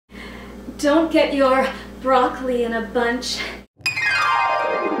Don't get your broccoli in a bunch.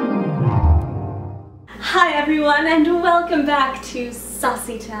 Hi everyone, and welcome back to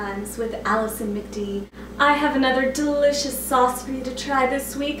Saucy Times with Allison McD. I have another delicious sauce for you to try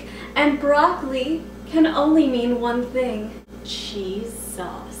this week, and broccoli can only mean one thing: cheese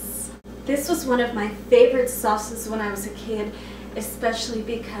sauce. This was one of my favorite sauces when I was a kid, especially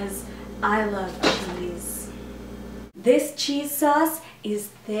because I love cheese. This cheese sauce is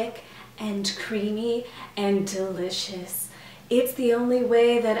thick and creamy and delicious. It's the only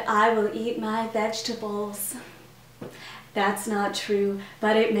way that I will eat my vegetables. That's not true,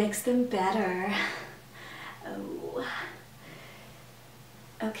 but it makes them better. Oh.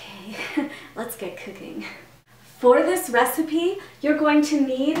 Okay, let's get cooking. For this recipe, you're going to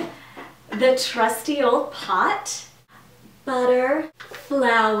need the trusty old pot, butter,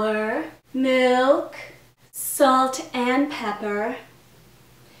 flour, milk, salt and pepper,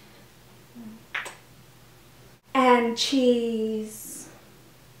 and cheese.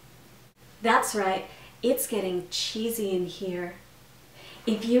 That's right, it's getting cheesy in here.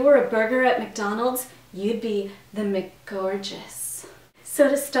 If you were a burger at McDonald's, you'd be the McGorgeous. So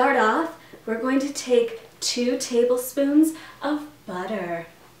to start off, we're going to take 2 tablespoons of butter.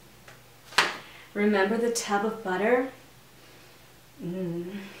 Remember the tub of butter?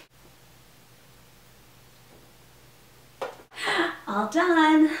 All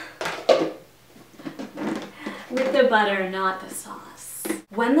done. With the butter, not the sauce.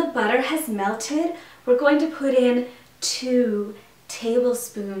 When the butter has melted, we're going to put in 2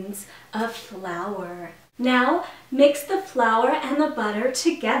 tablespoons of flour. Now, mix the flour and the butter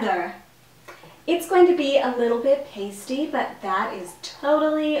together. It's going to be a little bit pasty, but that is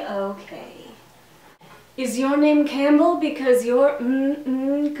totally okay. Is your name Campbell? Because you're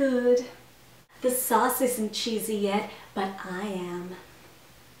good. The sauce isn't cheesy yet, but I am.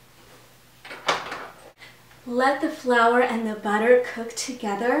 Let the flour and the butter cook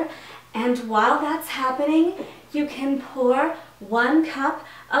together, and while that's happening, you can pour 1 cup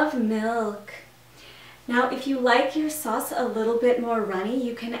of milk. Now, if you like your sauce a little bit more runny,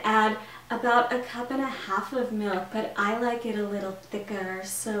 you can add about 1.5 cups of milk, but I like it a little thicker,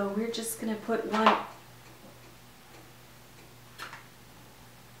 so we're just going to put 1.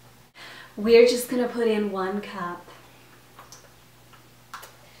 We're just going to put in 1 cup.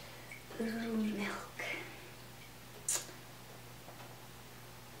 Ooh, milk.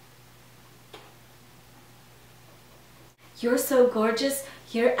 You're so gorgeous,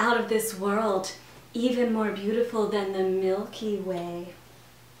 you're out of this world, even more beautiful than the Milky Way.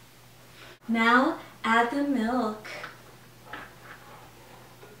 Now, add the milk.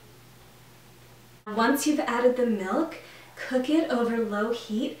 Once you've added the milk, cook it over low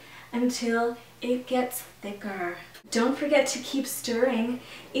heat until it gets thicker. Don't forget to keep stirring.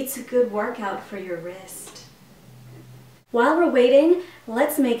 It's a good workout for your wrist. While we're waiting,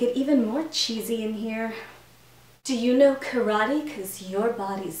 let's make it even more cheesy in here. Do you know karate? 'Cause your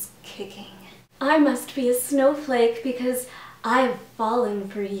body's kicking. I must be a snowflake because I have fallen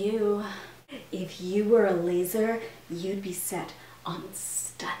for you. If you were a laser, you'd be set on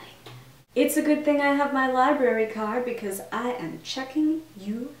stunning. It's a good thing I have my library card because I am checking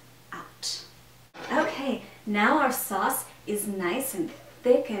you out. Okay, now our sauce is nice and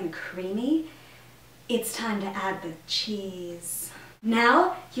thick and creamy. It's time to add the cheese.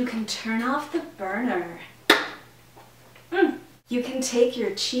 Now you can turn off the burner. You can take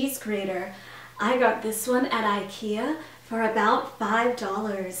your cheese grater. I got this one at IKEA for about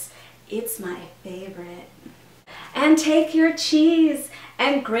 $5. It's my favorite. And take your cheese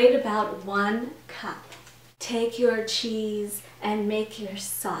and grate about 1 cup. Take your cheese and make your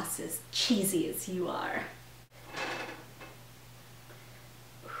sauce as cheesy as you are.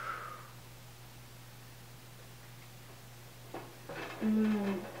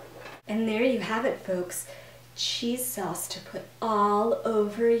 And there you have it, folks. Cheese sauce to put all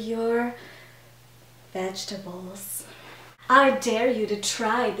over your vegetables. I dare you to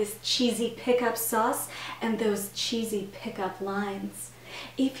try this cheesy pickup sauce and those cheesy pickup lines.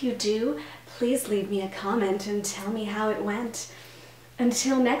 If you do, please leave me a comment and tell me how it went.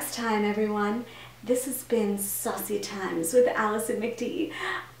 Until next time, everyone, this has been Saucy Times with Allison McD.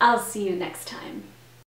 I'll see you next time.